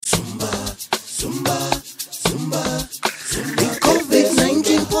The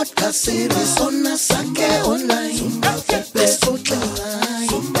COVID-19 podcast series on Asake Online.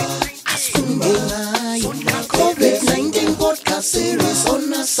 COVID-19 podcast series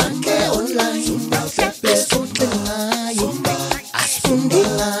on Asake Online.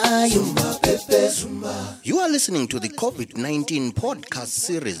 You are listening to the COVID-19 podcast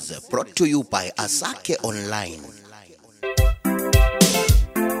series brought to you by Asake Online.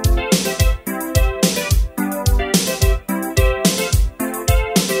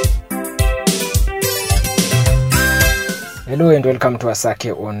 Hello and welcome to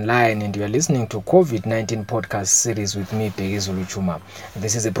Asake Online, and you are listening to COVID-19 podcast series with me, Begizulu Chuma.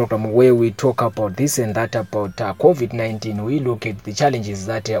 This is a program where we talk about this and that about COVID-19. We look at the challenges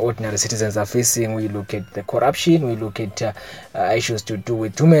that ordinary citizens are facing. We look at the corruption. We look at issues to do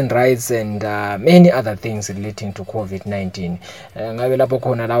with human rights and many other things relating to COVID-19. Ngabe lapho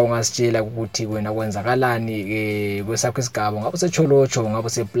khona la ungasitshela ukuthi wena kwenzakalani kwesakho isigaba, ngabe usecholocho, ngabe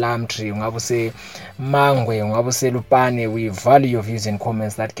usePlumtree, ngabe useMangwe, ngabe useLupane. We value your views and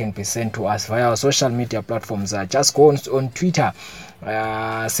comments that can be sent to us via our social media platforms. Just go on Twitter,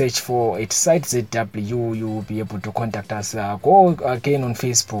 search for its site ZW. You will be able to contact us. Go again on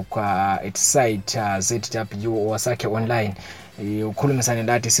Facebook, its site ZW or Asake Online. Ukhulumisane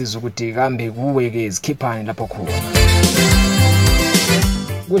lathi sizwe ukuthi kambe kuwe ke izikhiphani lapho khona.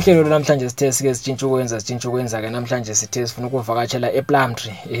 Kuhlelo namhlanje sithe sitshintsha ukwenza ke namhlanje sithe sifuna ukuvakatshela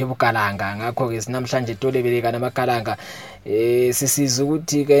ePlumtree ebukalanga, ngakho ke sinamhlanje tolebeleka namakalanga sisiza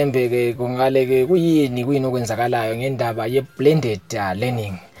ukuthi ke embeke kungale ke kuyini okwenzakalayo ngendaba ye blended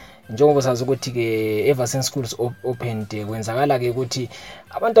learning. Njengoba sazi ukuthi ke ever since schools opened kwenzakala ke ukuthi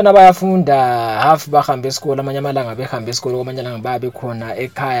abantwana bayafunda, half bahamba esikole, amanye amalanga behamba esikole, amanye amalanga babe khona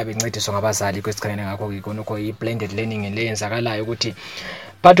ekhaya bencediswa ngabazali kwesikhathi. Ngakho ke konke i blended learning leyenzakalayo ukuthi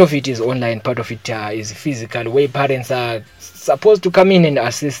part of it is online, part of it is physical, where parents are supposed to come in and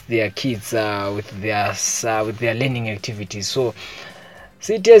assist their kids with their learning activities. So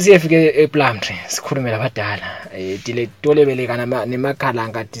sithe siyefike ePlumtree sikhulumela abadala tolebeleka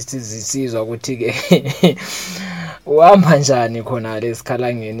nemakhalanga tisizwa ukuthi ke uhamba njani khona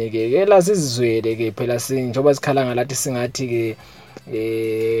lesikhalangeni ke la sizizwele ke phela njengoba sikhalanga lathi singathi ke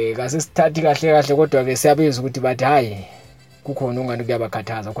kasisithathi kahle kodwa ke siyabiza ukuthi bathi hayi kukhona ungani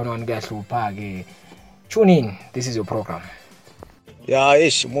kuyabakhathaza, khona ungani kuyahlupha ke. Tune in, this is your program.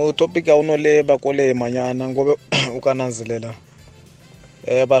 Ya mo topic awunole bakole manyana ngobe ukananzelela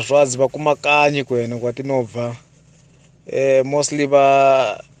bazwazi bakumakanyi kwena kwatinova mostly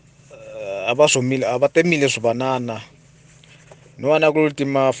abashomile abatemile swibanana nwana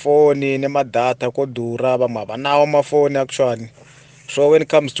kultima phone nema data kodura banawo amafoni actually. So when it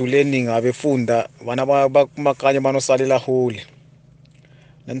comes to learning abefunda bana bakumakanye banosalela hole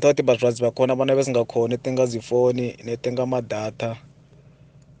nentothi bazwazi bakhona bana besingakhona etenga zifoni netenga ama data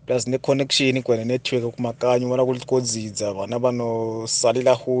plus ne connection kwena network kumakanye bona kulikodzidza bana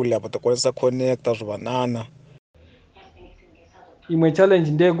banosalela hole abatakwanisa connecta zvibanana. Imwe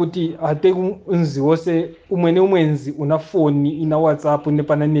challenge ndekuti ate unzi wose umwe neumwenzi una phone ina WhatsApp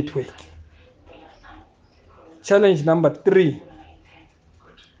nepana network. Challenge number 3,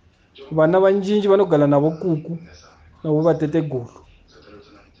 vana vanjinji vanogala navo kuku navo vatetegulu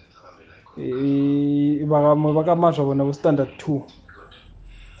vamwe vakamasva vona vo standard 2,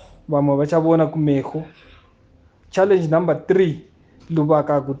 vamwe vachavona kumeho. Challenge number 3,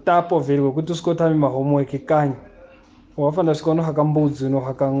 luvaka kutapo vhele kwekuti usikotame mahomework kanyi wafanda sikono haka mbudzi no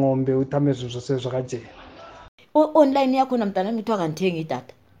haka ng'ombe utame zvinhu zvose zvakajeka. Online yakhona mntanami uthi akangithengi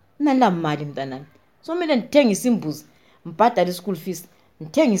idatha, nala mali mntanami, so mina ndithengisa imbuzi mbhadala school fees,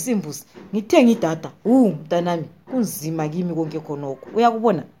 ngithengisa imbuzi ngithenga idatha. Mntanami kunzima kimi konke khonoko,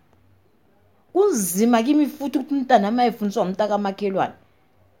 uyakubona kunzima kimi futhi ukuthi umntanami ayefundiswa umntaka kamakhelwane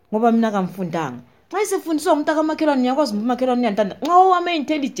ngoba mina kamfundanga. Xa isefundiswa umntaka kamakhelwane uyakwazi umakhelwane uyantanda nxa wame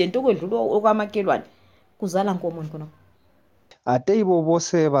intelligent okwedlula okwamakhelwane kuzala nkomo khona. Ate ibo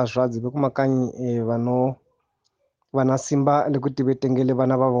bose bazwadzi bekumakanyi vana simba lekuti betengele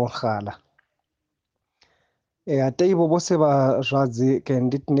vana vavo nkhala. Ate ibo bose bazwadzi ke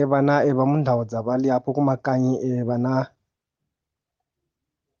nditi ne vana vamundhawu dzavali apo kumakanyi vana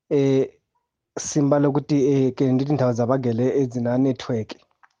simba lekuti ke nditi ndhawu dzavagele edzina network.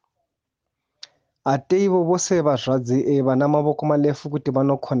 Ate ibo bose bazwadzi vana mavoko malefu kuti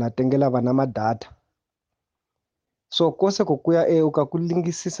vanokhona tengela vana madata. So kose kokuya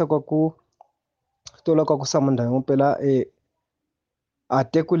ukakulingisisa kwakutola kwakusamunda ngempela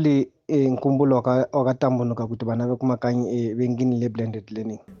ate kuli nkumbulo wakatambunuka kuti vana vekumakanyi vengini le blended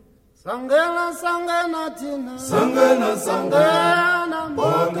learning. Sangena tina, sangena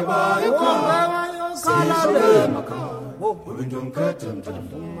bonke bayikhona.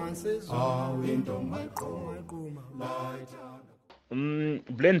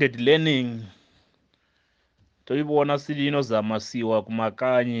 Blended learning toyibona silino zamasiwa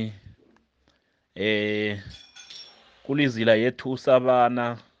kumakanyi kulizila yethu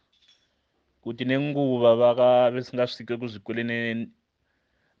sabana kuti nenguba baka besingafike kuzikwelene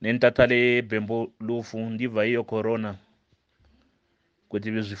nentathale bembo lufu ndiva iyo corona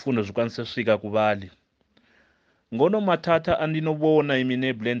kuti bezifundo zikwanise fika kubali ngono mathatha andinobona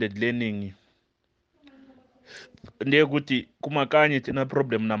imine blended learning ndiye kuti kumakanyi tina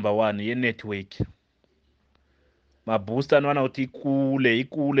problem number 1 ye network mabooster anwana kuti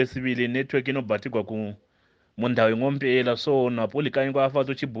ikule sibili network inobatigwa ku mundawo ingompela so napolikanyi kwafa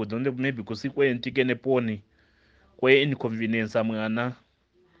tochibudza nde maybe kusikwenti kene poni kwe inconvenience amwana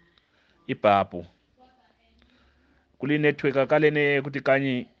ipapo kuli network akalene kuti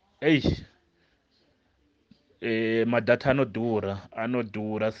kanyi madata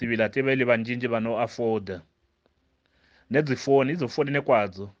anodura sibili atebele banjinji bano afford nezifoni izofoni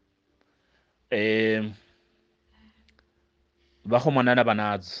nekwadzo bahomanana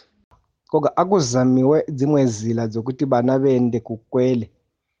banazo koga akuzamiwe dzimwe zila zokuti bana bende kukwele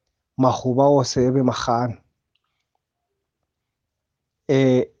mahuba wose ebe mahana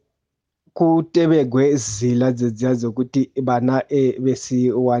kutebegwe zila zedzia zokuti bana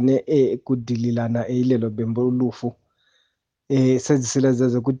besiwane kudililana ilelo bembo ulufu sezisila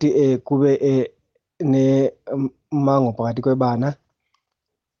zokuti kube ne mango phakathi kwebana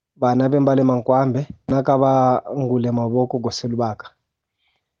bembale mankwambe nakaba ngule maboko goselubaka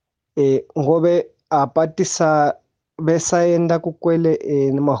ngobe apatisa besayenda kukwele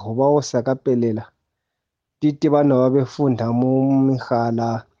nemahuba wose akapelela titi bana babefunda mu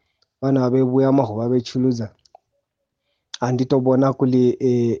mihala bana babebuya amahuba bechuluza anditobona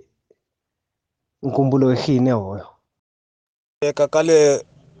kuli nkumbulo ehine hoyo kakale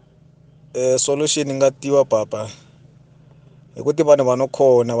solution ngatiwa papa ukuthi bana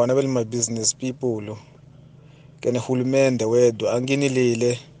banokhona bana belima business people kene hulumende wedu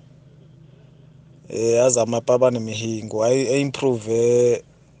anginilile azama papa nemihingo improve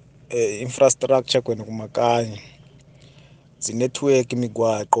infrastructure kwena kumakanyi zinetwork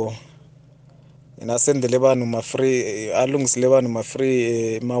imigwaqo inasendele bantu ma-free alungisile bantu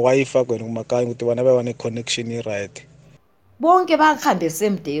ma-free ma-wifi kwena kumakanyi ukuthi bana bebane connection right bonke bahambe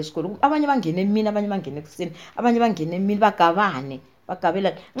same day esikolo abanye bangene emini abanye bangene ekuseni abanye bangene emini bagabelane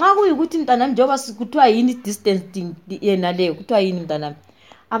nxa kuyikuthi mntanami njengoba kuthiwa yini distance yena leyo kuthiwa yini mntanami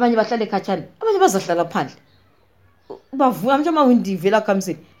abanye bahlale khatshana abanye bazahlala phandle bavuka manje amawindi ivela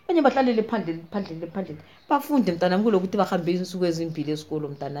khamiseni abanye bahlalele phandle bafunde mntanami kulokuthi bahambe insuku ezimbili esikolo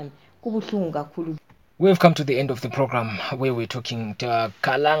mntanami kubuhlungu kakhulu. We've come to the end of the program where we're talking to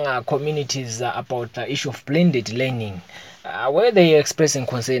Kalanga communities about the issue of blended learning, where they are expressing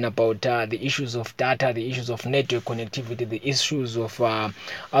concern about the issues of data, the issues of network connectivity, the issues of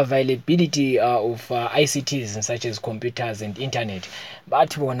availability of ICTs such as computers and internet.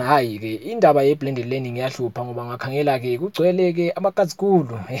 But bona hayi ke indaba ye blended learning yahlupha ngoba ngakhangela ke kugcwele ke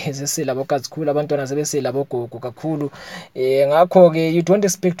abakazikulu ezesela abakazikulu abantwana sebesela abogogo kakhulu ngakho ke you don't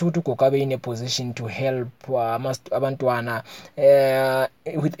expect ukuthi ugogo abe in a position to help abantwana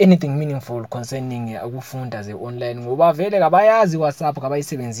with anything meaningful concerning ukufunda ze online ngoba vele kabayazi WhatsApp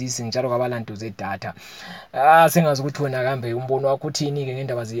kabayisebenzisi njalo kabalantuze data sengazi ukuthi wena kambe umbono wakho uthini ke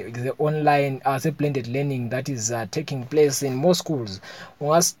ngendaba ze online ze blended learning that is taking place in most schools.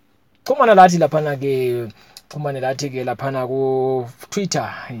 Ungasixhumana lathi laphana ke laphana ku Twitter,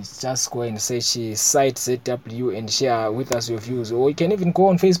 just go and search site ZW and share with us your views, or you can even go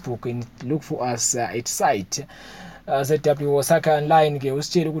on Facebook and look for us at site ZW Osaka online ke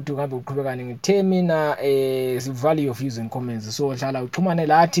usitshela ukuthi uhambe uqhubekane ngithemina value of views and comments. So hlala uxhumane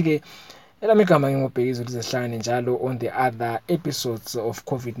lathi ke elamigama ngingobhekizwe lizehlangane njalo on the other episodes of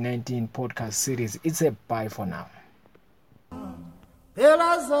COVID-19 podcast series. It's a bye for now.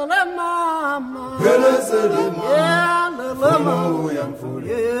 Helazole mama, helazole mama,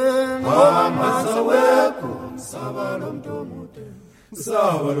 mama saweko, sabalo mtomute,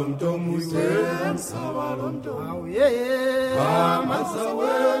 sabalo mtomute, sabalo mtomute, mama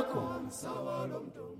saweko, sabalo mtomute.